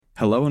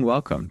Hello and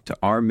welcome to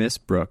Our Miss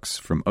Brooks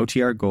from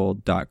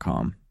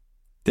OTRGold.com.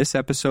 This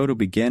episode will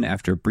begin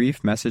after a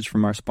brief message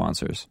from our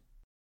sponsors.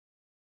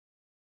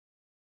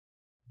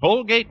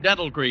 Colgate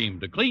Dental Cream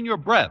to clean your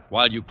breath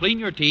while you clean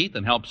your teeth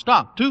and help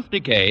stop tooth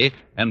decay,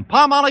 and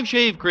Palmolive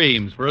Shave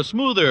Creams for a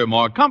smoother,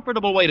 more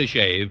comfortable way to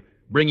shave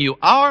bring you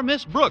Our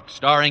Miss Brooks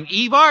starring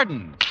Eve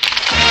Arden.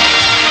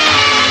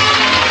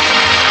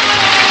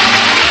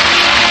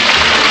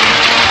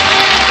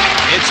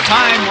 It's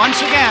time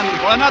once again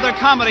for another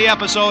comedy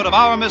episode of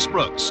Our Miss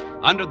Brooks,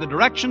 under the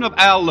direction of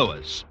Al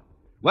Lewis.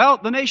 Well,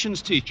 the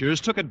nation's teachers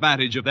took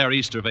advantage of their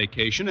Easter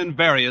vacation in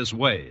various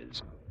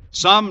ways.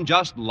 Some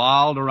just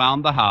lolled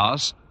around the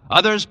house,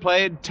 others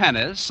played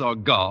tennis or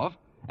golf,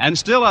 and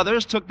still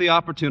others took the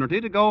opportunity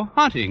to go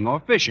hunting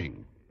or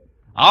fishing.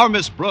 Our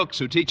Miss Brooks,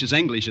 who teaches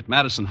English at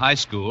Madison High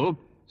School,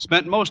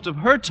 spent most of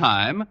her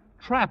time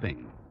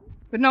trapping.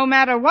 But no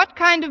matter what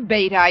kind of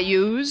bait I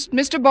used,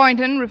 Mr.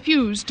 Boynton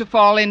refused to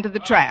fall into the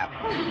trap.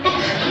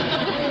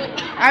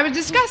 I was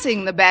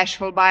discussing the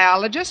bashful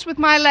biologist with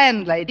my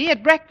landlady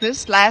at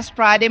breakfast last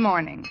Friday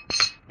morning.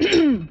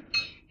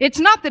 It's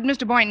not that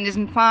Mr. Boynton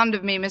isn't fond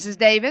of me, Mrs.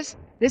 Davis.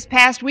 This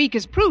past week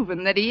has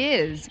proven that he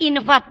is.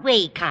 In what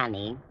way,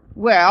 Connie?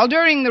 Well,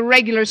 during the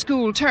regular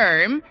school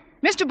term,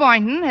 Mr.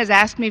 Boynton has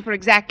asked me for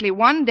exactly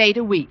one date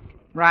a week,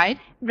 right?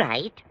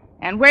 Right.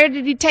 And where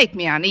did he take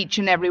me on each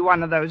and every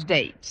one of those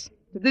dates?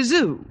 To the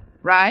zoo,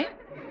 right?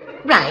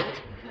 Right.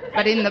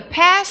 But in the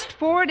past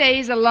 4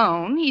 days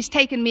alone, he's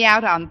taken me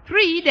out on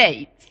 3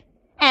 dates.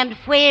 And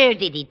where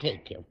did he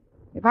take you?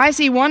 If I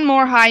see one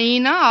more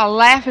hyena, I'll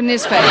laugh in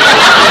his face.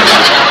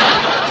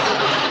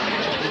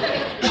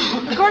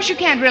 Of course, you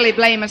can't really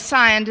blame a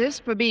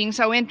scientist for being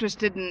so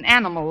interested in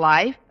animal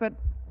life, but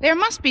there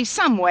must be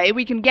some way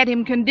we can get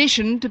him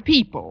conditioned to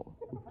people.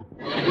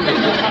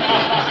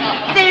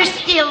 There's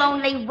still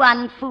only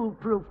one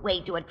foolproof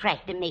way to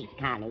attract a mate,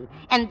 Connie,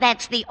 and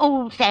that's the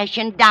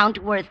old-fashioned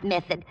down-to-earth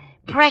method,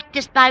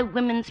 practiced by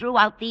women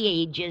throughout the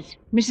ages.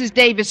 Mrs.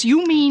 Davis,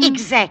 you mean...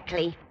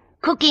 Exactly.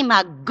 Cook him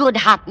a good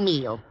hot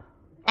meal.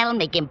 That'll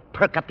make him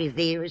perk up his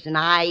ears and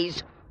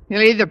eyes.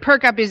 He'll either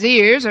perk up his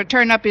ears or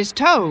turn up his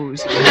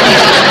toes.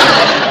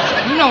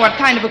 You know what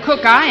kind of a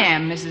cook I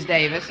am, Mrs.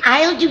 Davis.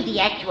 I'll do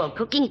the actual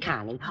cooking,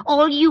 Connie.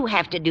 All you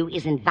have to do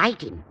is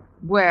invite him.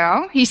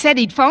 Well, he said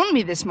he'd phone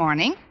me this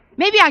morning.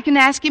 Maybe I can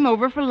ask him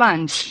over for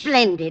lunch.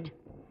 Splendid.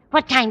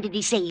 What time did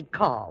he say he'd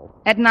call?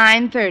 At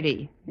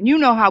 9:30. And you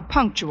know how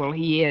punctual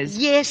he is.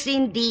 Yes,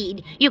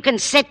 indeed. You can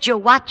set your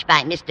watch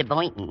by Mr.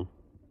 Boynton.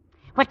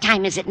 What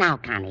time is it now,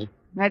 Connie?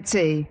 Let's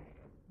see.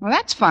 Well,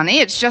 that's funny.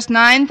 It's just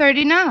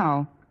 9:30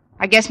 now.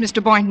 I guess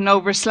Mr. Boynton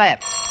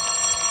overslept.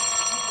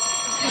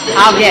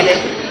 I'll get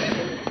it.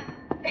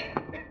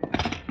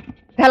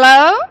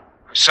 Hello?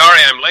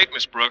 Sorry I'm late,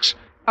 Miss Brooks.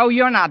 Oh,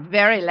 you're not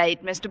very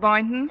late, Mr.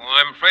 Boynton. Well,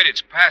 I'm afraid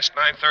it's past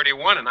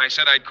 9:31, and I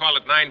said I'd call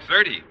at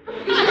 9:30.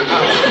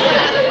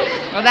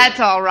 Well, that's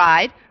all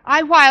right.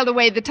 I whiled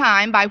away the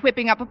time by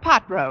whipping up a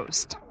pot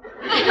roast.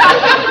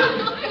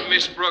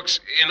 Miss Brooks,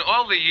 in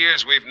all the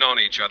years we've known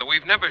each other,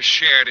 we've never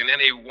shared in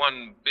any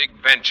one big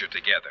venture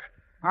together.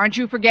 Aren't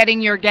you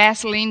forgetting your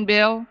gasoline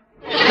bill?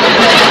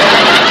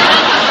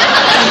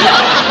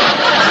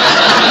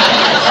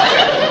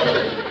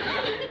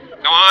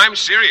 No, I'm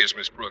serious,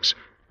 Miss Brooks.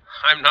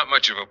 I'm not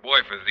much of a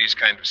boy for these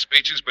kind of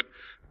speeches, but,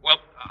 well,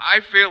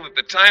 I feel that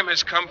the time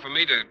has come for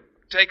me to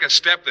take a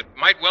step that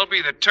might well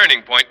be the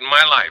turning point in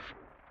my life.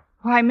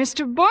 Why,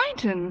 Mr.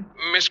 Boynton.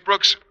 Miss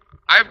Brooks,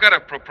 I've got a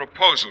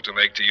proposal to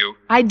make to you.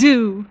 I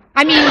do.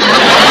 I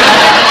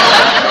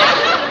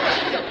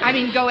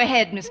mean, go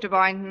ahead, Mr.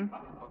 Boynton.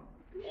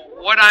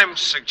 What I'm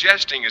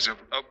suggesting is a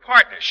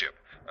partnership.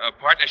 A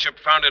partnership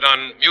founded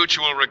on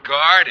mutual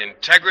regard,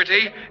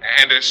 integrity,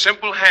 and a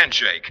simple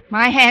handshake.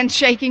 My hand's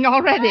shaking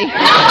already.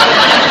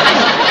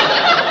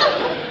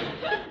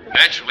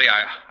 Naturally,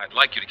 I'd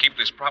like you to keep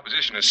this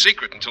proposition a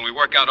secret until we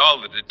work out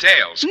all the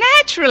details.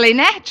 Naturally.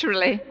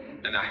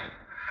 And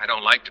I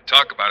don't like to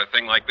talk about a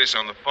thing like this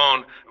on the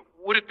phone.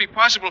 Would it be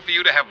possible for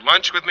you to have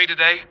lunch with me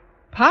today?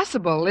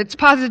 Possible. It's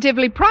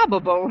positively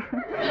probable.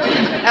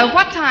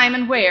 What time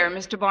and where,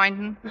 Mr.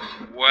 Boynton?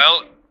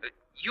 Well,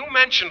 you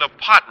mentioned a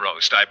pot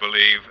roast, I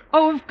believe.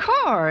 Oh, of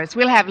course.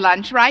 We'll have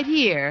lunch right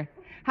here.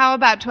 How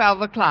about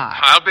 12 o'clock?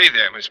 I'll be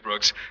there, Miss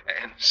Brooks.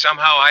 And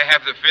somehow I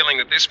have the feeling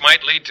that this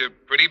might lead to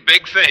pretty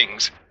big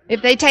things.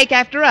 If they take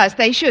after us,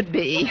 they should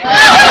be.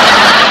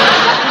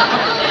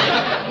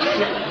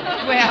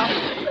 Well,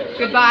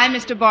 goodbye,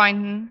 Mr.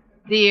 Boynton,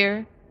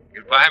 dear.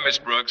 Goodbye, Miss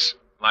Brooks.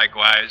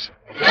 Likewise.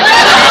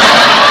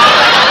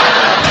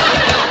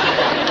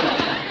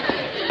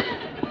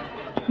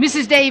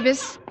 Mrs.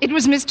 Davis, it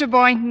was Mr.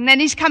 Boynton,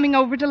 and he's coming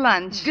over to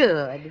lunch.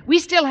 Good. We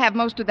still have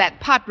most of that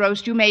pot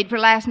roast you made for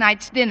last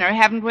night's dinner,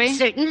 haven't we?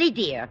 Certainly,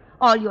 dear.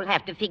 All you'll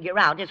have to figure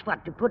out is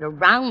what to put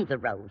around the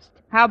roast.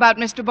 How about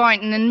Mr.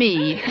 Boynton and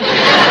me?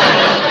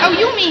 Oh,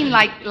 you mean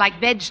like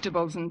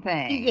vegetables and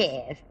things?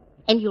 Yes.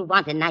 And you'll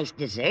want a nice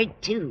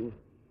dessert, too.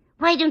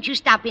 Why don't you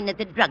stop in at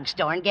the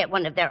drugstore and get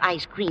one of their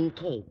ice cream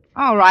cakes?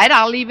 All right,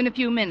 I'll leave in a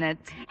few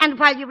minutes. And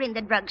while you're in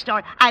the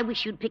drugstore, I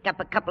wish you'd pick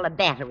up a couple of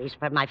batteries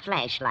for my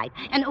flashlight.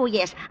 And, oh,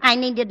 yes, I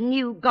needed a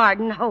new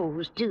garden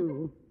hose,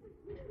 too.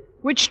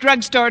 Which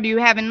drugstore do you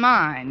have in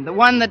mind? The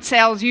one that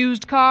sells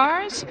used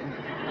cars?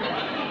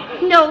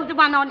 No, the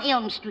one on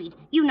Elm Street.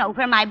 You know,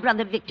 where my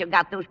brother Victor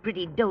got those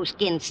pretty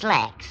doe-skin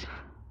slacks.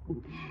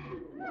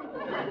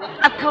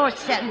 Of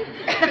course,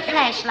 the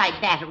flashlight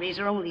batteries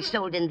are only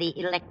sold in the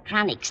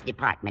electronics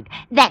department.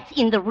 That's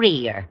in the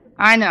rear.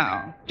 I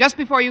know. Just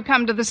before you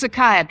come to the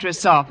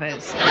psychiatrist's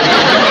office.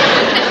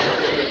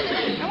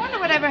 I wonder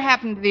whatever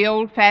happened to the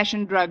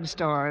old-fashioned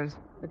drugstores.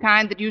 The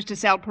kind that used to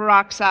sell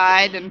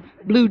peroxide and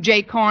Blue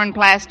Jay corn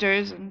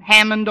plasters and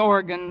Hammond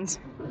organs.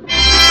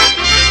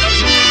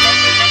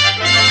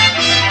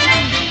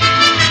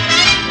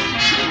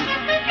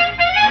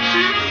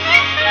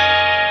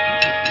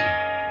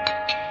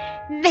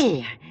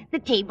 There. The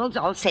table's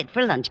all set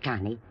for lunch,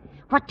 Connie.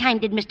 What time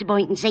did Mr.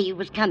 Boynton say he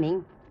was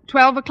coming?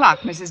 12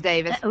 o'clock, Mrs.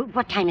 Davis.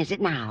 What time is it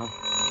now?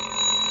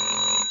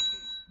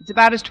 It's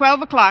about as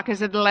 12 o'clock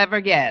as it'll ever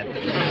get.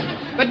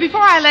 But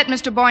before I let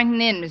Mr. Boynton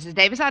in, Mrs.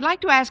 Davis, I'd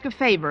like to ask a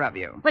favor of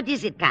you. What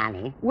is it,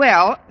 Connie?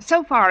 Well,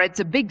 so far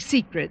it's a big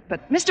secret,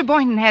 but Mr.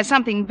 Boynton has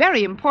something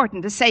very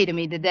important to say to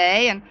me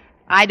today, and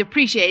I'd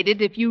appreciate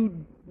it if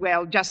you'd,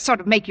 well, just sort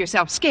of make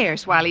yourself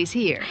scarce while he's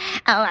here.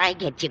 Oh, I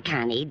get you,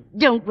 Connie.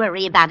 Don't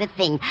worry about a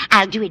thing.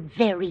 I'll do it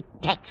very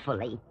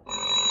tactfully.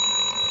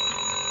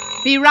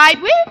 Be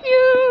right with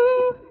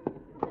you.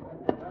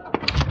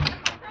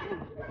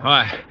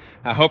 Hi.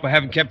 I hope I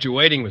haven't kept you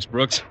waiting, Miss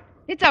Brooks.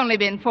 It's only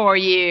been 4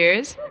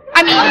 years.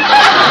 I mean...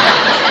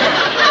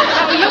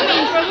 Oh, you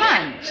mean for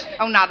lunch?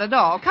 Oh, not at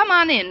all. Come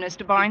on in,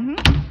 Mr. Boynton.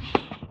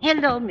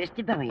 Hello,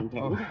 Mr. Boynton.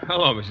 Oh,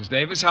 hello, Mrs.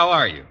 Davis. How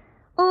are you?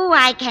 Oh,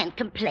 I can't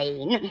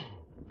complain.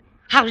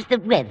 How's the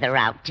weather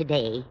out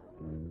today?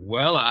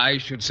 Well, I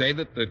should say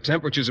that the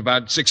temperature's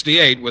about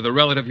 68 with a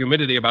relative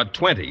humidity about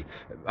 20.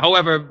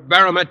 However,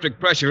 barometric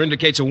pressure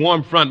indicates a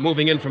warm front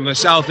moving in from the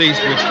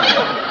southeast,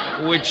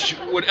 which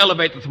would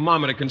elevate the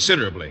thermometer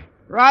considerably.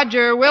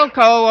 Roger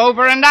Wilco,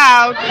 over and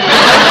out.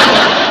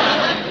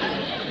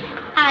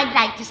 I'd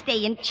like to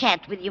stay and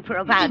chat with you for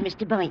a while,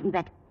 Mr. Boynton,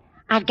 but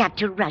I've got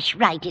to rush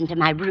right into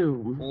my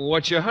room.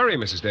 What's your hurry,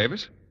 Mrs.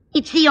 Davis?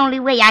 It's the only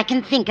way I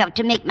can think of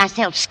to make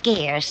myself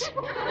scarce.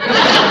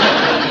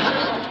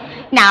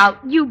 Now,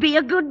 you be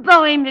a good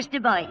boy,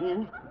 Mr.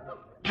 Boynton.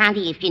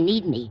 Connie, if you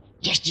need me,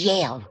 just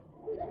yell.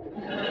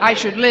 I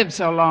should live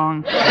so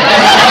long.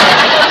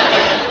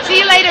 See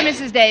you later,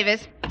 Mrs.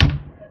 Davis.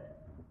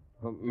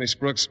 Miss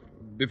Brooks,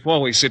 before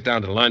we sit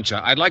down to lunch,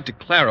 I'd like to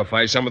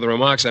clarify some of the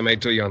remarks I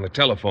made to you on the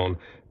telephone.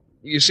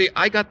 You see,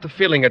 I got the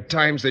feeling at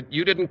times that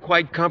you didn't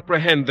quite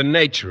comprehend the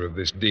nature of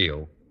this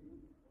deal.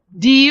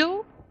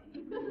 Deal?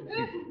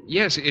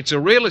 Yes, it's a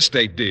real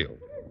estate deal.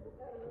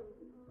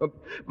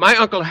 My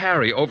Uncle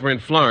Harry over in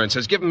Florence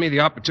has given me the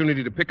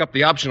opportunity to pick up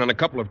the option on a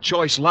couple of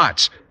choice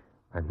lots.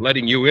 I'm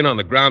letting you in on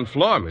the ground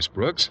floor, Miss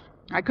Brooks.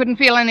 I couldn't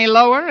feel any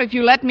lower if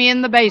you let me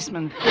in the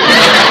basement.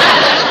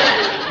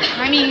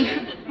 I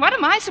mean, what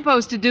am I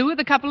supposed to do with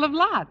a couple of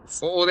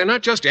lots? Oh, they're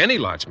not just any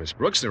lots, Miss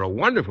Brooks. They're a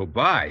wonderful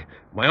buy.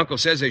 My uncle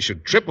says they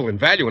should triple in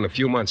value in a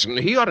few months, and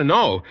he ought to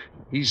know.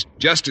 He's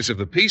Justice of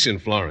the Peace in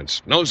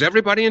Florence. Knows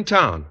everybody in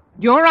town.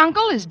 Your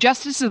uncle is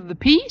Justice of the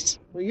Peace?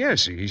 Well,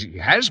 yes, he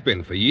has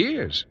been for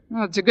years.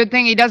 Well, it's a good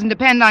thing he doesn't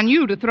depend on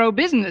you to throw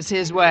business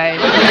his way.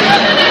 But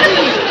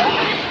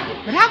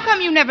how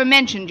come you never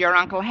mentioned your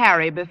Uncle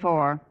Harry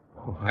before?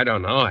 Oh, I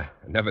don't know. I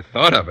never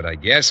thought of it, I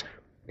guess.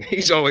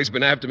 He's always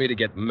been after me to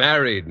get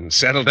married and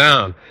settle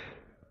down.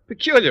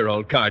 Peculiar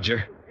old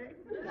codger.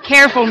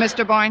 Careful,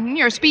 Mr. Boynton.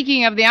 You're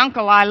speaking of the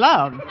uncle I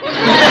love.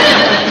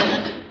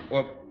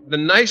 Well, the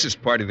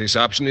nicest part of this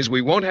option is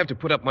we won't have to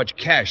put up much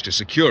cash to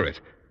secure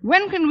it.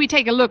 When can we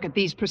take a look at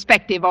these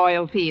prospective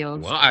oil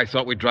fields? Well, I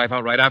thought we'd drive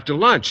out right after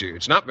lunch.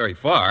 It's not very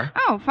far.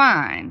 Oh,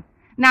 fine.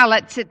 Now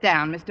let's sit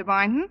down, Mr.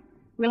 Boynton.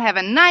 We'll have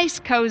a nice,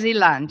 cozy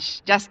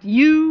lunch. Just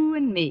you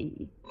and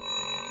me.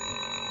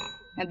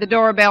 And the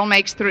doorbell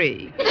makes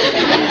 3.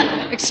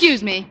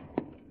 Excuse me.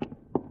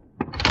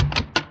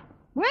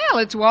 Well,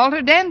 it's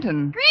Walter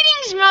Denton.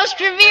 Greetings, most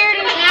revered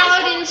and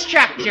hallowed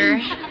instructor.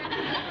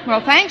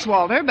 Well, thanks,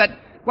 Walter, but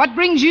what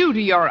brings you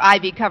to your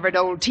ivy-covered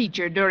old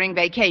teacher during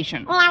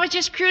vacation? Well, I was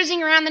just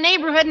cruising around the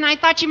neighborhood, and I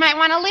thought you might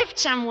want to lift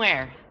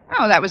somewhere.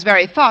 Oh, that was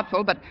very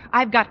thoughtful, but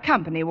I've got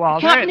company,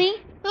 Walter. Company?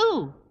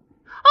 Who?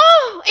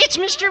 Oh, it's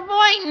Mr.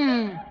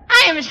 Boynton.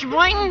 Hiya, Mr.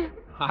 Boynton.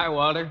 Hi,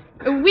 Walter.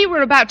 We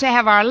were about to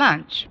have our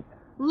lunch.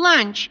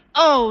 Lunch?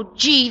 Oh,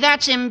 gee,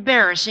 that's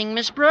embarrassing,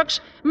 Miss Brooks.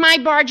 My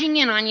barging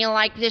in on you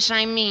like this,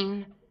 I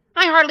mean.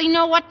 I hardly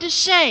know what to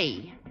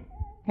say.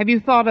 Have you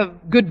thought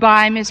of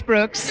goodbye, Miss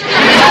Brooks?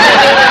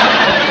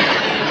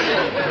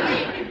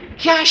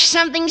 Gosh,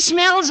 something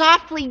smells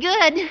awfully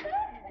good.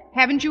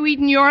 Haven't you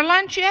eaten your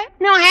lunch yet?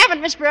 No, I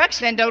haven't, Miss Brooks.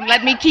 Then don't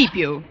let me keep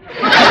you.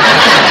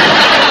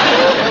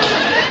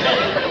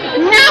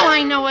 Now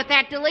I know what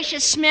that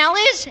delicious smell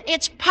is.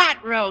 It's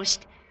pot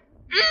roast.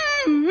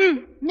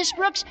 Miss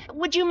Brooks,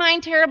 would you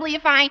mind terribly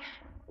if I...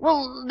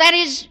 Well, that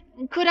is,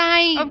 could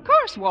I... Of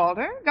course,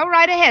 Walter. Go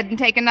right ahead and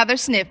take another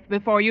sniff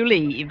before you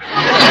leave.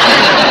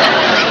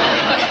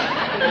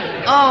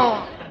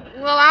 Oh,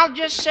 well, I'll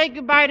just say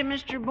goodbye to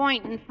Mr.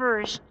 Boynton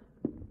first.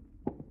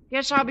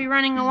 Guess I'll be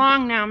running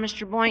along now,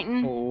 Mr.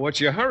 Boynton. Oh, what's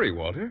your hurry,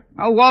 Walter?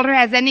 Oh, Walter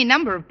has any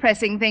number of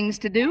pressing things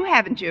to do,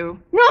 haven't you?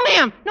 No,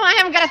 ma'am. No, I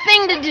haven't got a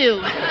thing to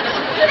do.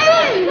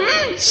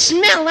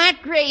 Smell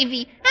that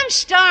gravy. I'm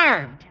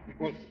starved.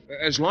 Well,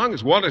 as long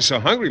as Walter's so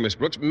hungry, Miss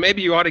Brooks,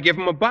 maybe you ought to give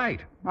him a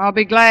bite. I'll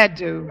be glad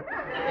to.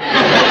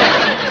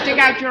 Stick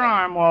out your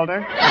arm,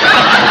 Walter.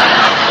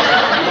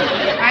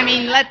 I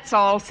mean, let's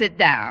all sit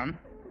down.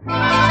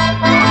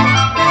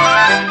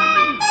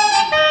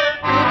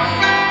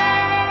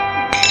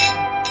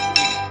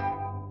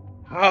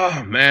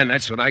 Oh, man,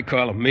 that's what I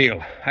call a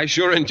meal. I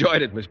sure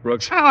enjoyed it, Miss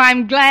Brooks. Oh,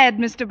 I'm glad,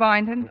 Mr.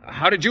 Boynton.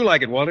 How did you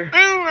like it, Walter?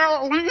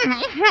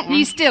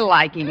 He's still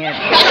liking it.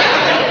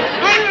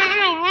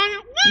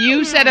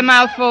 You said a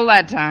mouthful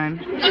that time.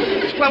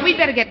 Well, we'd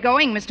better get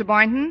going, Mr.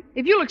 Boynton.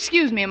 If you'll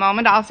excuse me a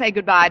moment, I'll say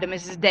goodbye to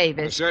Mrs.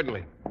 Davis.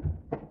 Certainly.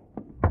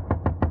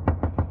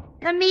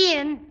 Come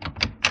in.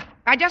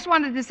 I just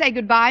wanted to say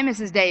goodbye,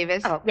 Mrs.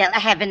 Davis. Oh, well,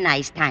 have a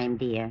nice time,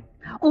 dear.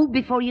 Oh,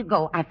 before you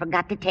go, I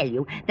forgot to tell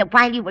you that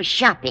while you were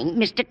shopping,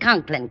 Mr.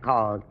 Conklin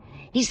called.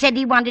 He said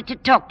he wanted to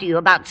talk to you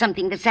about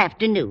something this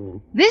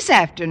afternoon. This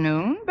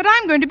afternoon? But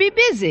I'm going to be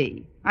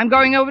busy. I'm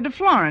going over to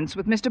Florence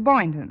with Mr.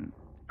 Boynton.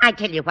 I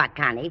tell you what,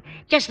 Connie,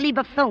 just leave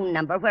a phone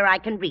number where I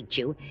can reach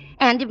you.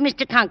 And if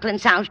Mr. Conklin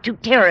sounds too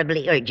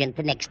terribly urgent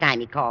the next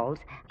time he calls,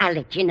 I'll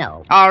let you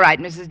know. All right,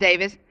 Mrs.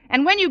 Davis.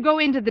 And when you go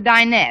into the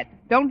dinette,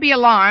 don't be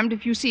alarmed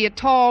if you see a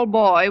tall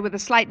boy with a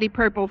slightly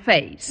purple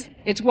face.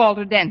 It's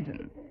Walter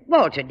Denton.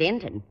 Walter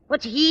Denton?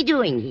 What's he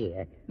doing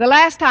here? The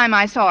last time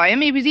I saw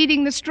him, he was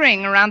eating the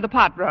string around the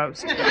pot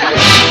roast.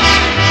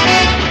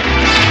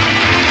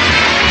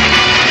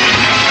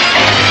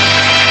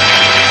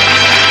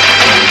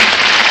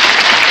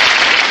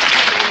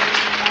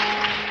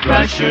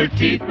 Brush your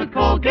teeth with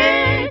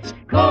Colgate.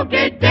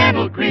 Colgate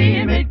Dental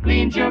Cream. It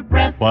cleans your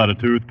breath. What a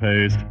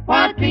toothpaste.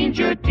 What cleans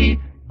your teeth?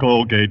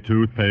 Colgate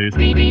toothpaste.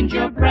 Cleans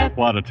your breath.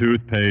 What a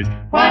toothpaste.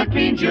 What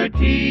cleans your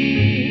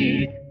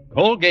teeth?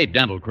 Colgate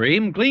Dental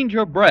Cream cleans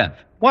your breath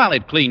while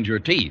it cleans your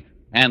teeth.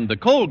 And the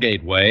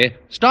Colgate way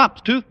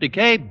stops tooth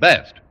decay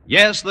best.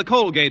 Yes, the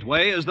Colgate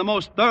way is the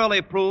most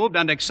thoroughly proved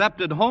and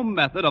accepted home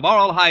method of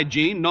oral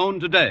hygiene known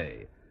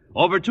today.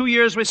 Over 2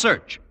 years'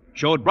 research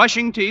showed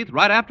brushing teeth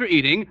right after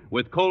eating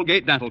with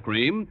Colgate Dental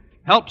Cream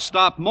helped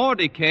stop more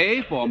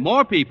decay for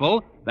more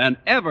people than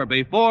ever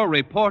before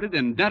reported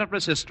in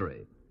dentifrice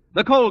history.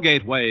 The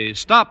Colgate way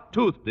stopped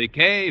tooth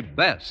decay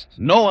best.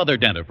 No other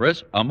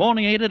dentifrice,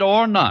 ammoniated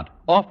or not,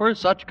 offers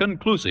such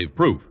conclusive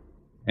proof.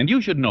 And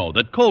you should know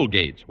that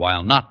Colgate's,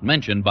 while not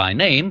mentioned by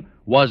name,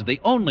 was the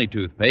only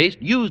toothpaste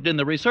used in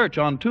the research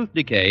on tooth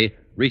decay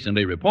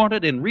recently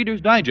reported in Reader's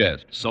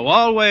Digest. So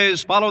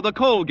always follow the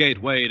Colgate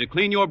way to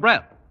clean your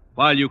breath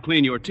while you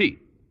clean your teeth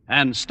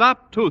and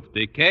stop tooth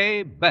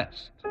decay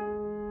best.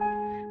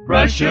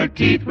 Brush your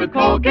teeth with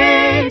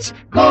Colgate.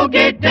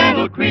 Colgate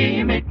Dental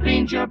Cream. It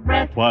cleans your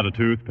breath. What a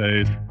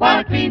toothpaste.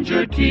 What cleans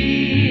your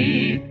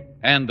teeth?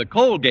 And the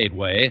Colgate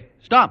way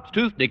stops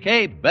tooth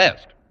decay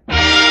best.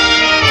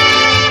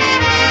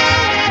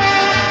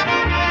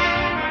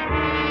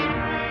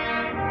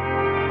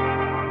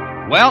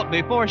 Well,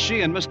 before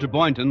she and Mr.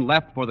 Boynton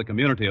left for the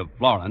community of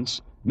Florence,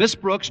 Miss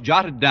Brooks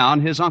jotted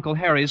down his Uncle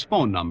Harry's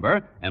phone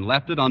number and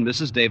left it on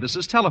Mrs.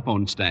 Davis's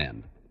telephone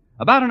stand.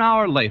 About an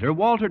hour later,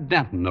 Walter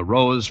Denton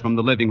arose from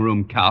the living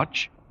room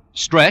couch,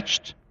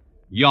 stretched,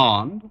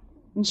 yawned,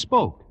 and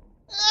spoke.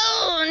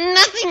 Oh,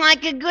 nothing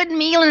like a good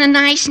meal and a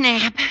nice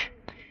nap.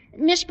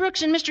 Miss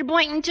Brooks and Mr.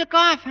 Boynton took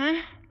off, huh?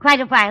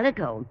 Quite a while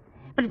ago.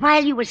 But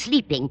while you were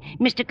sleeping,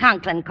 Mr.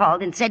 Conklin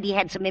called and said he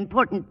had some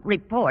important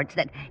reports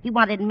that he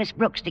wanted Miss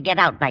Brooks to get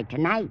out by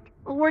tonight.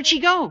 Where'd she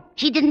go?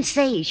 She didn't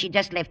say. She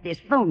just left this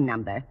phone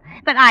number.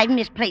 But I've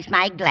misplaced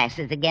my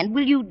glasses again.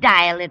 Will you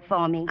dial it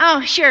for me? Oh,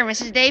 sure,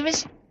 Mrs.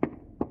 Davis.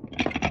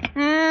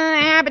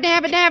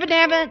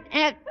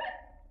 Abba-dabba-dabba-dabba.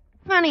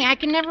 Funny, I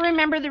can never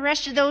remember the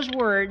rest of those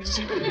words.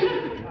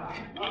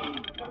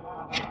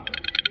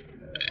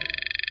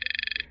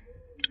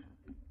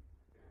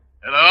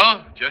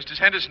 Hello, Justice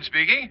Henderson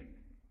speaking.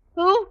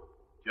 Who?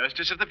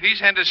 Justice of the Peace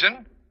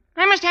Henderson.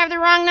 I must have the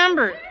wrong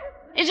number.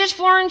 Is this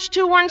Florence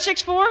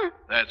 2164?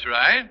 That's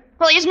right.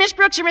 Well, is Miss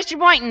Brooks or Mr.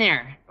 Boynton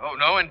there? Oh,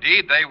 no,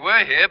 indeed, they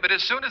were here, but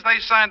as soon as they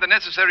signed the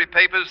necessary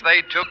papers,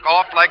 they took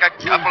off like a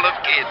couple of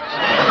kids.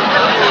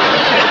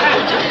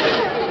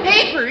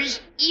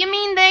 Papers? You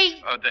mean they...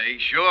 Oh, they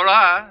sure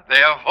are.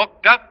 They're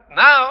hooked up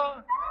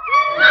now.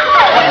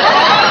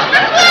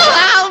 Well,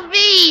 I'll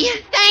be.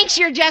 Thanks,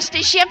 Your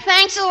Justiceship.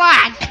 Thanks a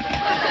lot.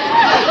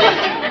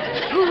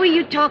 Who were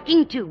you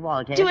talking to,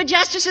 Walter? To a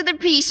Justice of the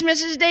Peace,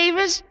 Mrs.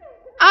 Davis.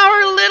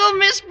 Our little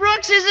Miss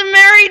Brooks is a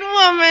married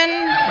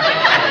woman.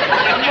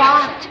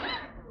 What?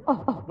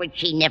 Oh, well,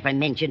 she never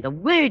mentioned a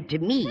word to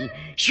me.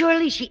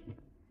 Surely she...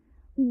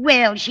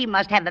 Well, she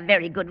must have a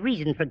very good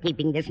reason for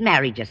keeping this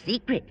marriage a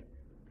secret.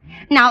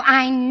 Now,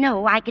 I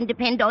know I can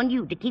depend on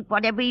you to keep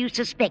whatever you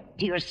suspect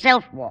to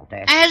yourself,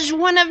 Walter. As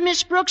one of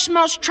Miss Brooks'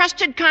 most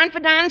trusted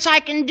confidants, I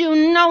can do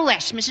no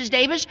less, Mrs.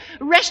 Davis.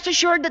 Rest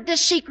assured that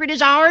this secret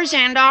is ours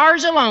and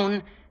ours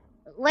alone.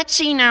 Let's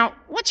see now.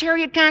 What's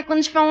Harriet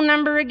Conklin's phone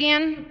number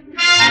again?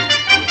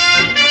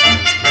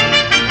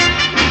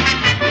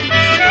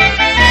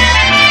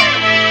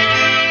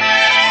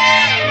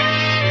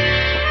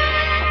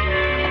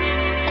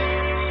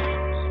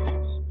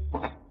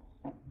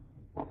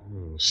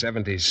 Hmm,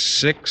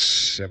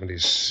 76,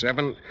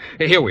 77.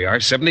 Here we are,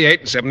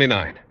 78 and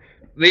 79.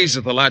 These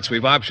are the lots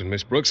we've optioned,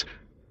 Miss Brooks.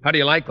 How do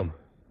you like them?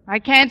 I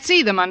can't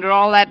see them under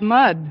all that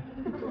mud.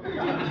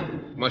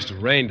 Must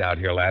have rained out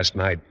here last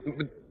night.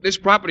 But this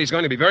property's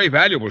going to be very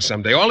valuable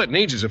someday. All it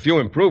needs is a few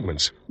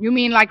improvements. You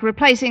mean like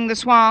replacing the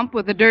swamp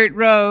with a dirt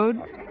road?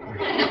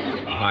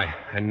 I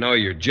know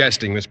you're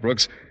jesting, Miss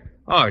Brooks.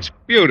 Oh, it's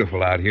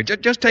beautiful out here.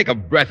 Just take a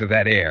breath of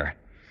that air.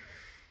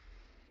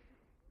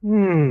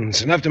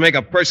 It's enough to make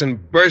a person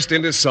burst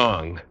into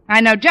song.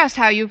 I know just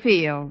how you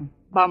feel.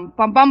 Bum,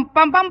 bum, bum,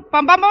 bum, bum,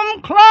 bum, bum,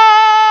 bum, Chloe!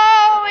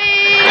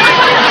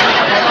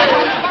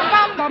 Bum,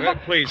 bum, bum, bum,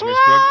 Please, Miss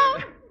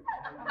Brooks.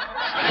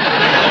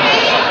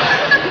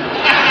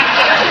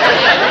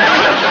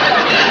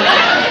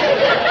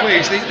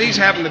 Please, these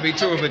happen to be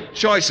two of the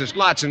choicest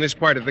lots in this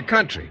part of the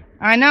country.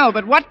 I know,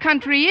 but what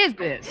country is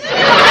this?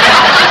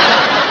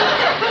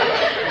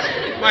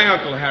 My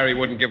Uncle Harry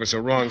wouldn't give us a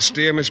wrong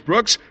steer, Miss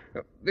Brooks.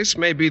 This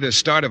may be the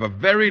start of a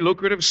very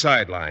lucrative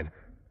sideline.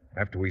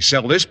 After we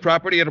sell this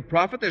property at a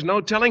profit, there's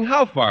no telling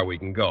how far we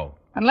can go.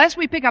 Unless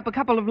we pick up a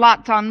couple of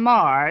lots on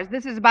Mars,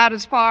 this is about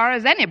as far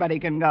as anybody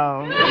can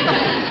go.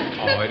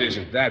 Oh, it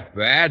isn't that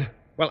bad.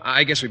 Well,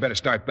 I guess we better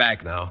start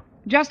back now.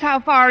 Just how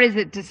far is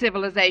it to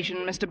civilization,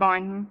 Mr.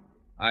 Boynton?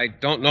 I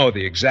don't know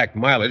the exact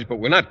mileage, but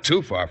we're not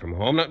too far from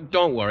home. Now,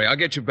 don't worry, I'll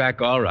get you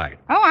back all right.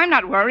 Oh, I'm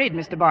not worried,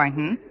 Mr.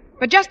 Boynton.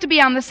 But just to be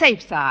on the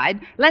safe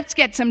side, let's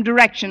get some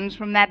directions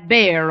from that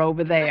bear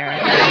over there.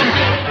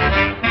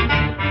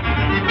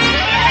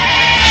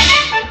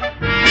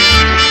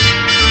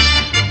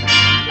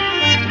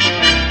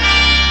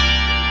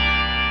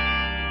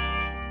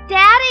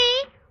 Daddy!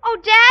 Oh,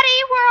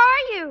 Daddy, where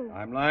are you?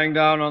 I'm lying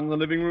down on the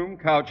living room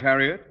couch,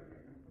 Harriet.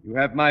 You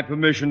have my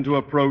permission to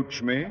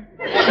approach me.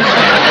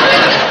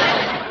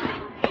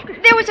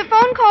 There was a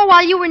phone call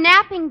while you were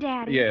napping,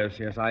 Daddy. Yes,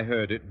 I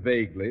heard it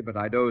vaguely, but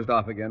I dozed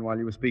off again while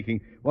you were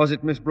speaking. Was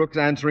it Miss Brooks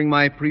answering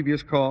my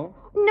previous call?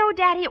 No,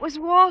 Daddy, it was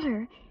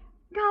Walter.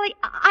 Golly,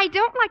 I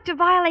don't like to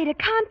violate a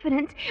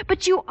confidence,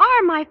 but you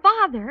are my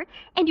father,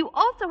 and you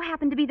also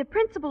happen to be the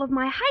principal of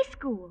my high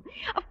school.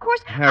 Of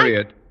course,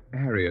 Harriet,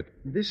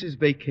 this is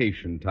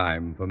vacation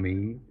time for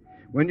me.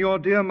 When your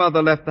dear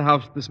mother left the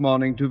house this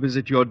morning to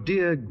visit your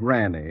dear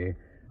granny,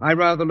 I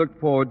rather looked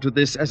forward to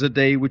this as a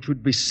day which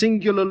would be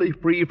singularly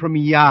free from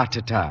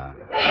yatata.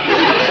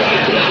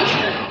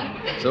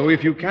 So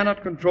if you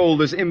cannot control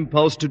this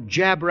impulse to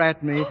jabber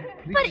at me,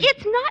 please... But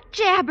it's not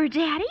jabber,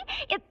 Daddy.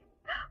 It's...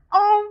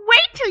 Oh,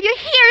 wait till you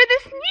hear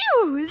this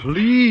news.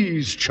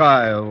 Please,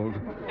 child.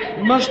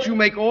 Must you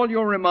make all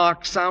your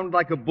remarks sound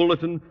like a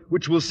bulletin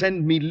which will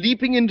send me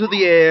leaping into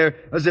the air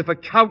as if a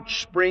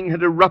couch spring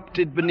had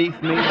erupted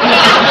beneath me?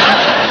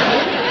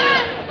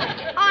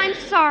 I'm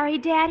sorry,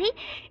 Daddy.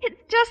 It's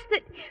just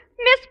that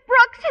Miss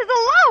Brooks has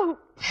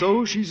eloped.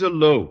 So she's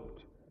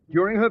eloped.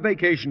 During her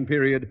vacation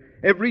period,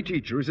 every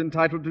teacher is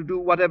entitled to do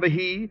whatever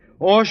he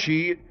or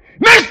she...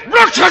 Miss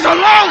Brooks has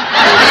eloped!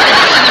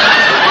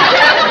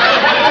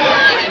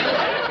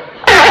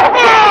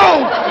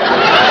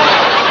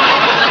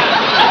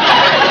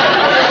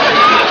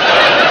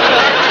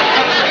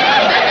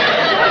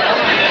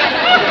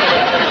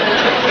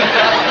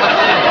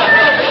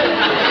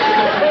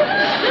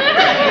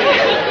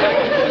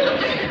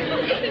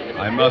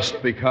 I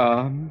must be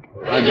calm.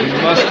 I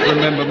must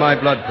remember my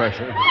blood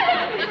pressure.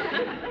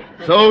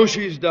 So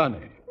she's done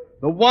it.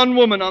 The one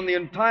woman on the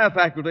entire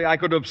faculty I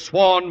could have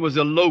sworn was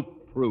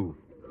elope-proof.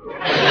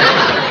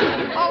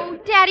 Oh,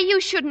 Daddy,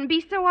 you shouldn't be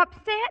so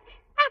upset.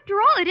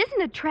 After all, it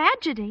isn't a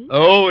tragedy.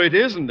 Oh, it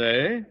isn't,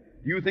 eh?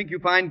 You think you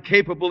find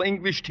capable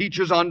English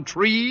teachers on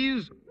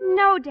trees?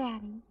 No,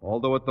 Daddy.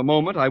 Although at the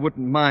moment I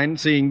wouldn't mind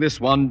seeing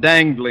this one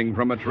dangling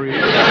from a tree.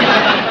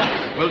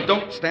 Well,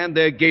 don't stand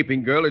there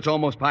gaping, girl. It's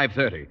almost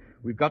 5:30.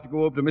 We've got to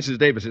go over to Mrs.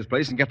 Davis's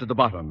place and get to the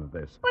bottom of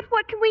this. But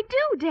what can we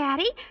do,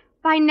 Daddy?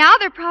 By now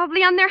they're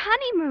probably on their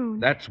honeymoon.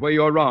 That's where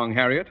you're wrong,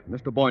 Harriet.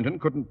 Mr. Boynton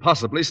couldn't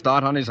possibly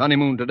start on his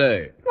honeymoon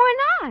today. Why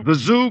not? The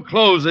zoo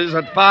closes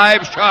at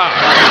 5 sharp.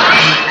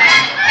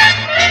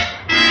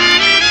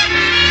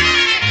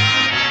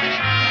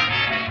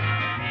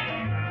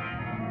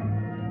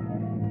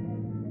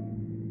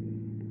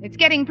 It's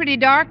getting pretty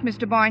dark,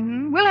 Mr.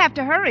 Boynton. We'll have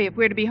to hurry if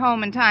we're to be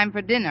home in time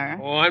for dinner.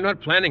 Oh, I'm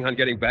not planning on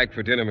getting back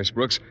for dinner, Miss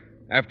Brooks.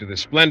 After the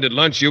splendid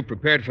lunch you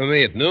prepared for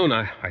me at noon,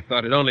 I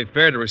thought it only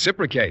fair to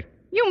reciprocate.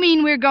 You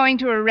mean we're going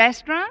to a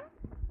restaurant?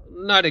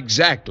 Not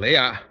exactly.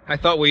 I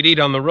thought we'd eat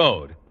on the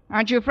road.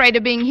 Aren't you afraid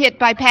of being hit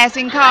by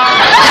passing cars?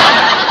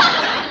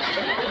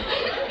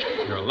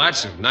 There are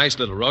lots of nice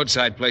little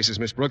roadside places,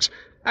 Miss Brooks.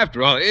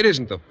 After all, it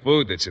isn't the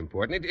food that's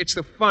important. It's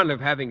the fun of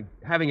having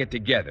it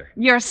together.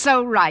 You're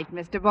so right,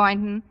 Mr.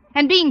 Boynton.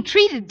 And being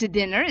treated to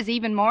dinner is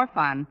even more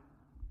fun.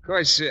 Of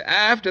course,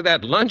 after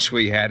that lunch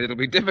we had, it'll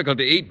be difficult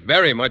to eat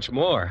very much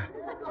more.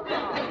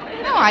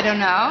 Oh, I don't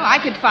know. I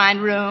could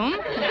find room.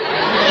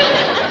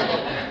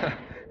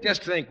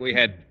 Just think, we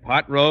had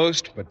pot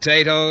roast,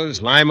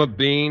 potatoes, lima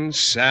beans,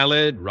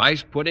 salad,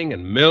 rice pudding,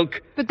 and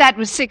milk. But that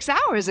was 6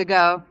 hours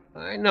ago.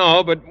 I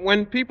know, but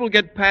when people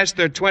get past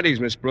their 20s,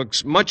 Miss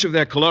Brooks, much of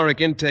their caloric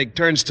intake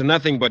turns to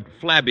nothing but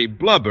flabby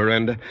blubber,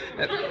 and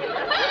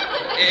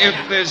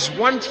if there's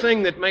one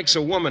thing that makes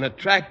a woman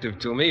attractive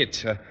to me,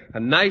 it's a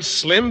nice,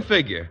 slim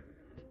figure.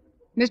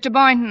 Mr.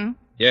 Boynton.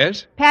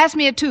 Yes? Pass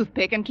me a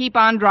toothpick and keep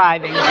on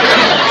driving.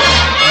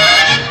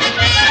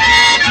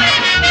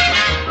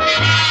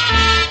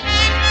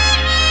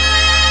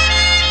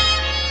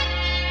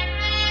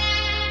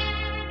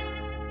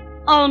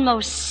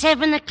 Almost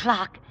 7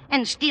 o'clock,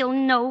 and still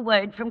no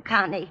word from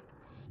Connie.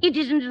 It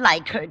isn't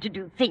like her to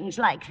do things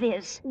like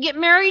this. Get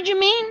married, you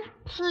mean?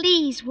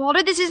 Please,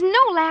 Walter, this is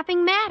no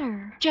laughing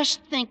matter.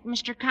 Just think,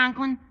 Mr.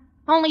 Conklin.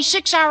 Only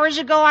 6 hours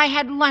ago I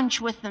had lunch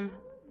with them.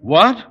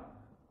 What?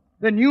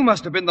 Then you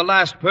must have been the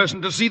last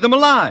person to see them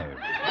alive.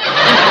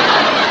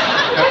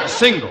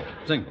 Single.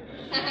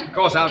 Of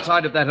course,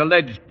 outside of that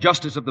alleged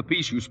justice of the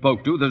peace you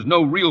spoke to, there's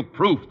no real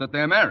proof that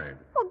they're married.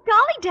 Well,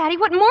 golly, Daddy,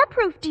 what more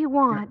proof do you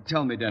want?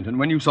 Tell me, Denton,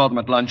 when you saw them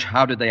at lunch,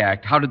 how did they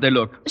act? How did they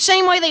look? The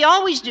same way they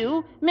always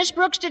do. Miss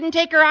Brooks didn't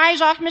take her eyes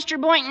off Mr.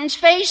 Boynton's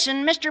face,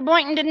 and Mr.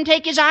 Boynton didn't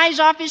take his eyes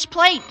off his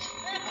plate.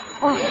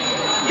 Oh,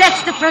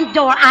 that's the front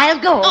door. I'll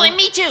go. Oh, and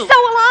me too. So will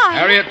I.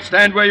 Harriet,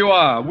 stand where you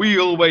are.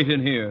 We'll wait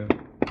in here.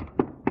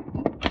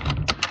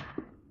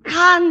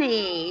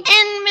 Connie.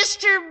 And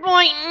Mr.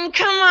 Boynton,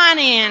 come on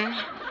in.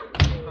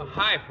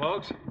 Hi,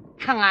 folks.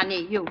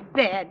 Connie, you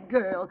bad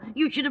girl.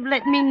 You should have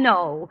let me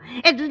know.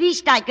 At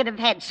least I could have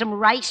had some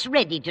rice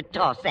ready to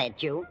toss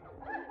at you.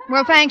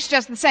 Well, thanks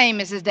just the same,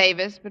 Mrs.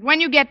 Davis. But when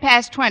you get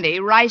past 20,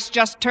 rice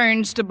just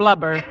turns to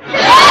blubber.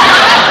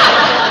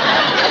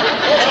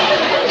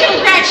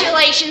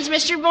 Congratulations,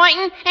 Mr.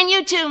 Boynton. And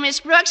you too,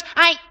 Miss Brooks.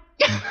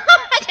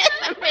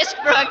 Miss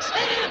Brooks.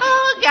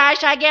 Oh,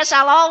 gosh, I guess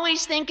I'll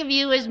always think of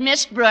you as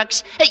Miss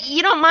Brooks.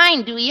 You don't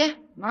mind, do you?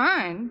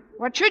 Mind?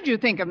 What should you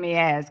think of me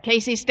as?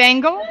 Casey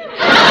Stengel?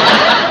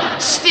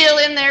 Still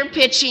in there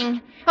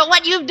pitching. But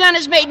what you've done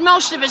has made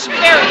most of us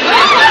very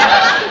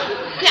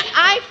happy. Now,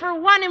 I, for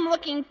one, am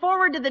looking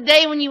forward to the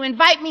day when you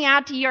invite me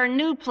out to your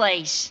new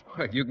place.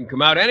 Well, you can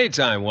come out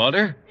anytime,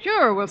 Walter.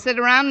 Sure, we'll sit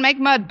around and make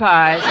mud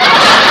pies.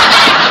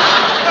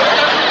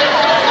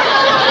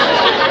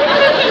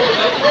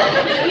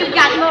 You've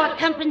got more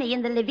company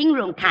in the living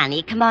room,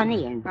 Connie. Come on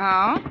in.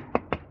 Oh?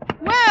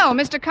 Well,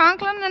 Mr.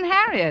 Conklin and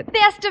Harriet.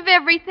 Best of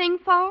everything,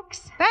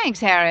 folks. Thanks,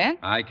 Harriet.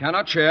 I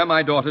cannot share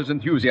my daughter's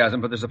enthusiasm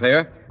for this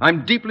affair.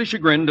 I'm deeply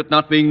chagrined at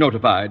not being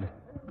notified.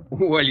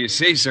 Well, you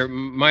see, sir,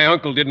 my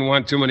uncle didn't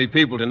want too many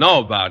people to know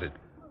about it.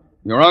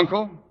 Your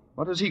uncle?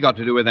 What has he got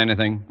to do with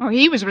anything? Oh,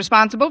 he was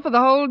responsible for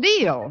the whole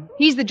deal.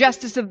 He's the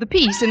justice of the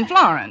peace in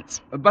Florence.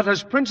 But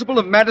as principal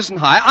of Madison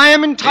High, I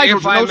am entitled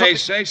if to know I may something...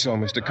 say so,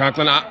 Mr.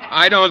 Conklin,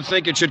 I don't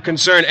think it should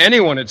concern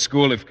anyone at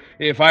school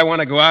if I want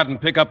to go out and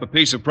pick up a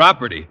piece of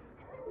property.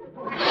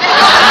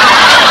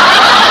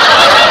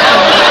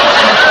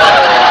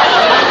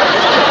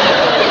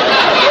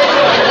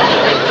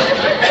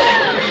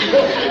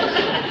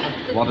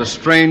 What a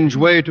strange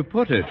way to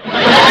put it.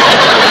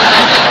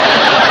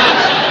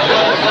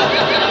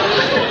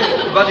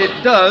 But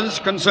it does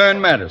concern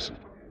Madison.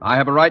 I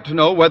have a right to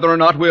know whether or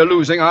not we're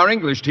losing our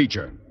English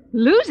teacher.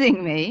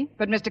 Losing me?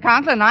 But, Mr.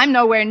 Conklin, I'm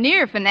nowhere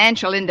near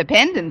financial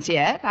independence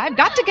yet. I've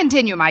got to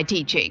continue my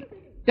teaching.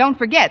 Don't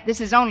forget,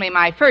 this is only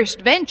my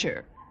first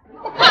venture.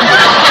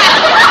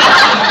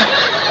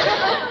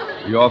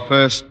 Your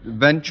first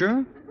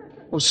venture?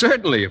 Well,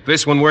 certainly. If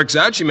this one works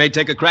out, she may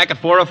take a crack at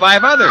 4 or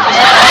 5 others.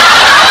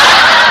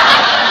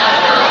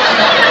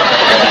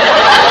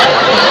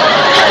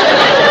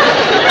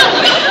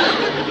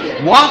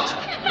 What?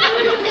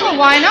 Well,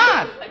 why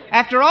not?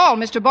 After all,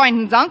 Mr.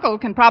 Boynton's uncle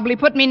can probably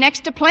put me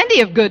next to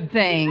plenty of good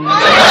things. Well,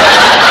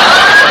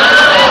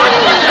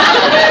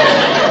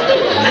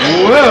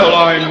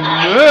 I'm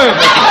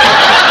nervous.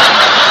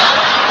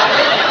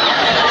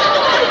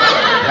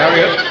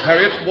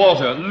 Harriet,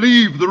 Walter,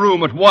 leave the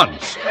room at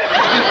once.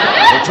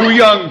 You're too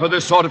young for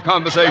this sort of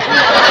conversation.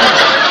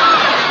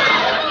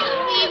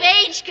 We've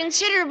aged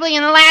considerably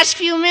in the last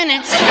few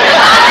minutes.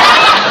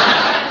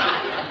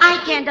 I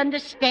can't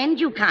understand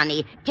you,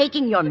 Connie,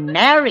 taking your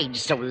marriage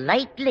so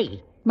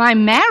lightly. My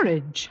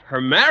marriage? Her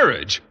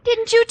marriage?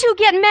 Didn't you two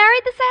get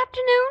married this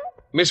afternoon?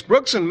 Miss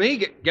Brooks and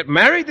me get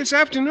married this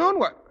afternoon?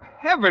 What?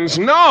 Heavens,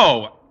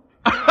 no.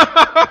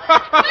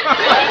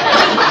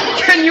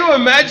 Can you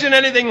imagine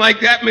anything like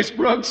that, Miss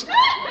Brooks?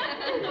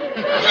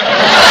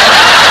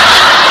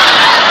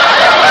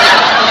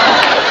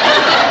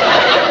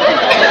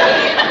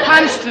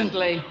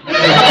 Constantly.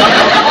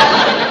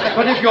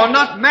 But if you're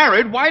not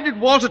married, why did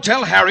Walter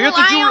tell Harriet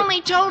that you I were...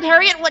 only told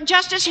Harriet what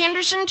Justice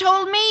Henderson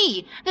told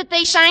me, that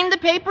they signed the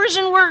papers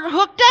and were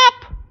hooked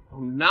up. Oh,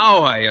 now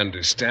I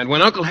understand.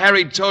 When Uncle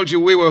Harry told you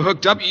we were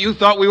hooked up, you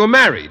thought we were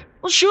married.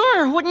 Well,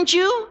 sure, wouldn't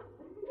you?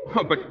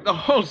 Oh, but the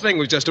whole thing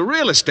was just a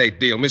real estate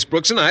deal. Miss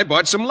Brooks and I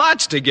bought some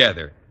lots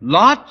together.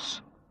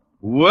 Lots?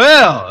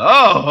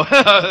 Well,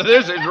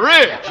 this is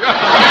rich.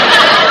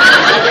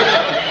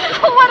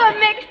 What a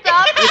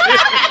mix-up.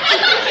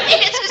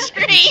 It's a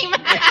scream.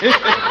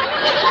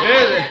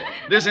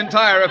 This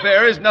entire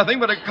affair is nothing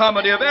but a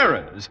comedy of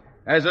errors.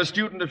 As a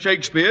student of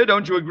Shakespeare,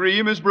 don't you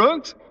agree, Miss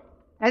Brooks?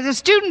 As a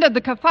student of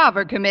the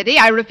Kefauver Committee,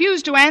 I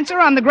refuse to answer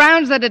on the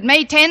grounds that it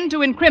may tend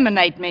to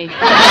incriminate me.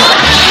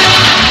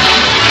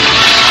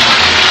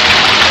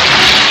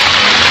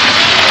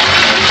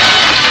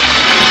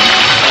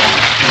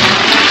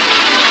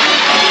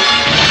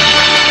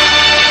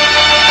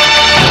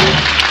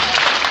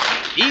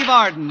 Eve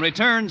Arden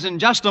returns in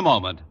just a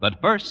moment,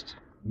 but first...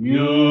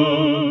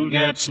 You'll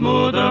get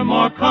smoother,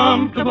 more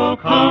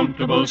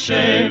comfortable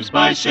shaves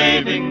by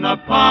shaving the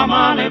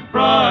Palmolive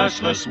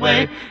brushless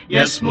way.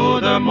 Yes,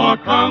 smoother, more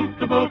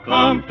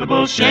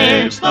comfortable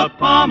shaves the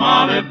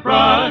Palmolive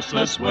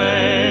brushless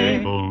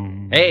way.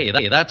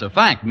 Hey, that's a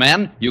fact,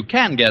 men. You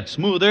can get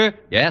smoother,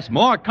 yes,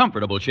 more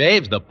comfortable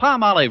shaves the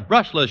Palmolive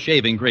brushless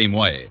shaving cream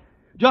way.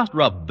 Just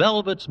rub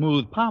velvet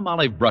smooth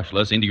Palmolive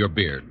brushless into your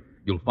beard.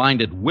 You'll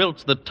find it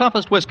wilts the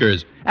toughest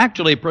whiskers,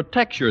 actually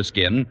protects your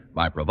skin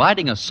by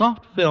providing a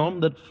soft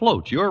film that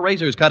floats your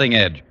razor's cutting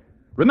edge.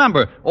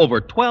 Remember, over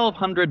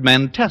 1,200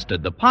 men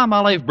tested the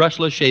Palmolive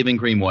brushless shaving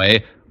cream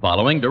way,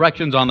 following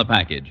directions on the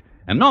package.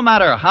 And no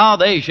matter how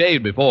they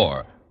shaved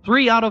before,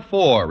 3 out of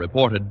 4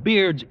 reported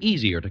beards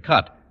easier to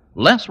cut,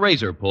 less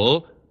razor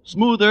pull,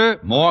 smoother,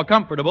 more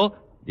comfortable,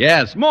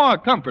 yes, more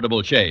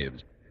comfortable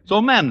shaves. So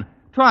men,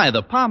 try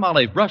the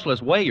Palmolive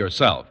brushless way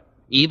yourself.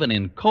 Even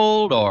in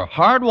cold or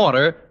hard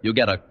water, you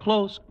get a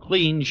close,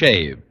 clean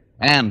shave.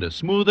 And a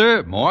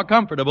smoother, more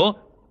comfortable,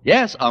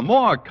 yes, a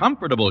more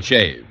comfortable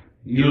shave.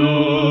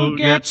 You'll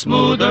get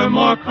smoother,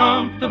 more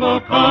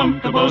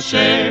comfortable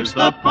shaves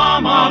the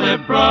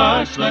Palmolive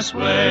brushless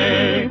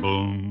way.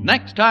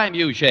 Next time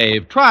you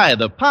shave, try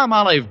the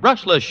Palmolive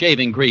brushless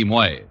shaving cream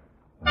way.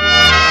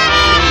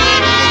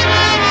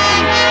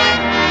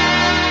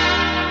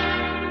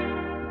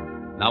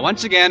 Now,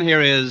 once again,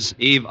 here is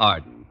Eve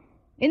Arden.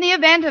 In the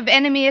event of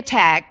enemy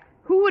attack,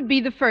 who would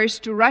be the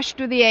first to rush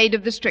to the aid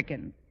of the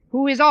stricken?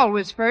 Who is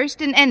always first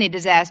in any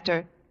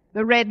disaster?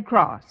 The Red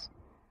Cross.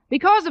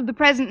 Because of the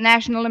present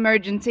national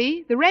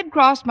emergency, the Red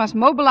Cross must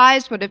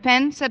mobilize for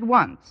defense at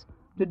once.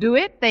 To do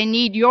it, they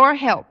need your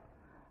help.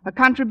 A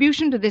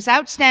contribution to this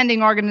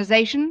outstanding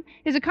organization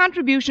is a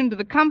contribution to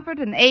the comfort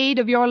and aid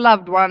of your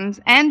loved ones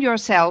and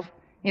yourself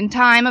in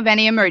time of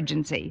any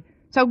emergency.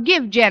 So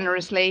give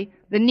generously.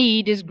 The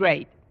need is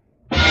great.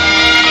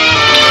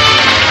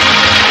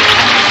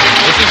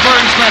 This is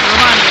Vern Smith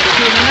reminding you to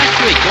tune in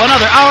next week to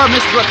another Our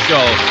Miss Brooks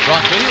show,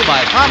 brought to you by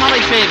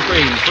Palmolive Shave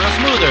Creams for a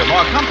smoother,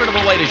 more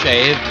comfortable way to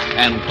shave,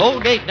 and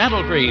Colgate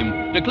Dental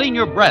Cream to clean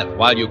your breath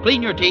while you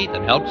clean your teeth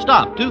and help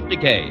stop tooth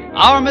decay.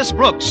 Our Miss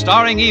Brooks,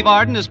 starring Eve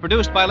Arden, is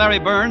produced by Larry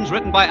Burns,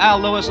 written by Al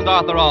Lewis and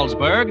Arthur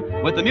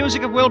Alsberg, with the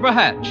music of Wilbur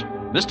Hatch.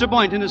 Mr.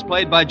 Boynton is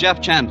played by Jeff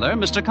Chandler,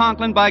 Mr.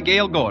 Conklin by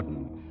Gail Gordon.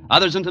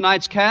 Others in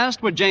tonight's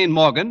cast were Jane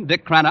Morgan,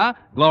 Dick Crenna,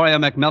 Gloria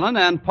McMillan,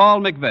 and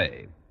Paul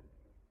McVeigh.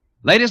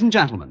 Ladies and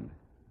gentlemen,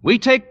 we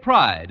take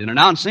pride in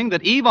announcing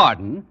that Eve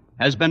Arden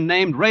has been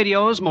named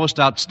radio's most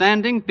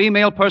outstanding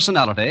female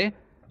personality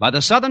by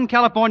the Southern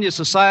California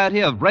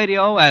Society of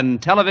Radio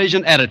and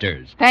Television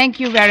Editors. Thank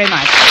you very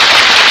much.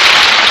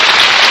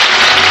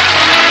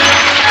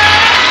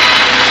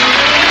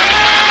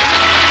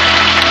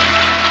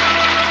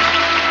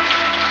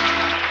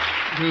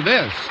 To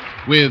this.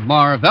 With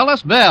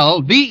Marvelous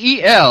Vel,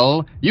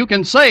 V-E-L, you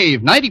can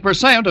save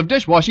 90% of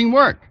dishwashing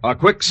work. A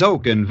quick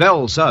soak in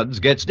Vel Suds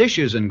gets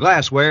dishes and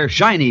glassware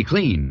shiny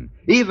clean.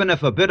 Even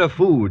if a bit of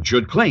food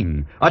should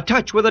cling, a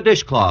touch with a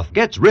dishcloth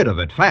gets rid of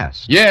it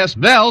fast. Yes,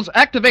 Vel's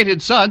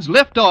activated suds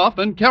lift off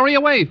and carry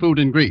away food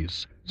and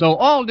grease. So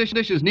all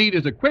dishes need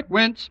is a quick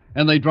rinse,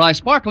 and they dry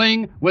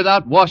sparkling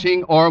without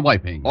washing or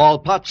wiping. All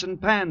pots and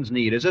pans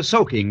need is a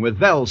soaking with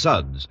Vel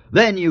Suds.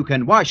 Then you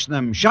can wash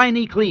them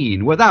shiny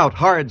clean without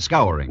hard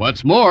scouring.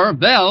 What's more,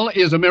 Vel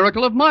is a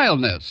miracle of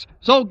mildness.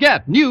 So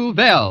get new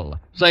Vel.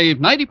 Save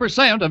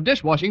 90% of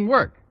dishwashing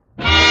work.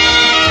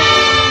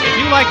 If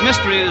you like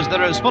mysteries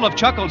that are as full of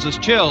chuckles as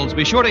chills,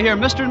 be sure to hear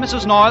Mr. and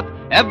Mrs. North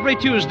every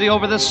Tuesday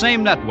over this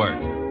same network.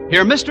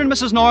 Hear Mr. and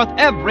Mrs. North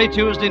every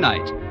Tuesday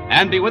night.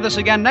 And be with us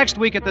again next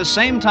week at this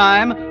same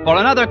time for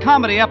another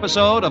comedy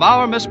episode of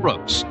Our Miss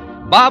Brooks.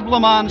 Bob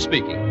Lamont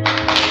speaking.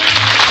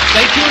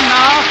 Stay tuned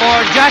now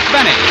for Jack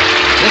Benny.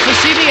 This is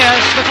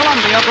CBS, the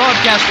Columbia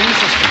Broadcasting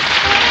System.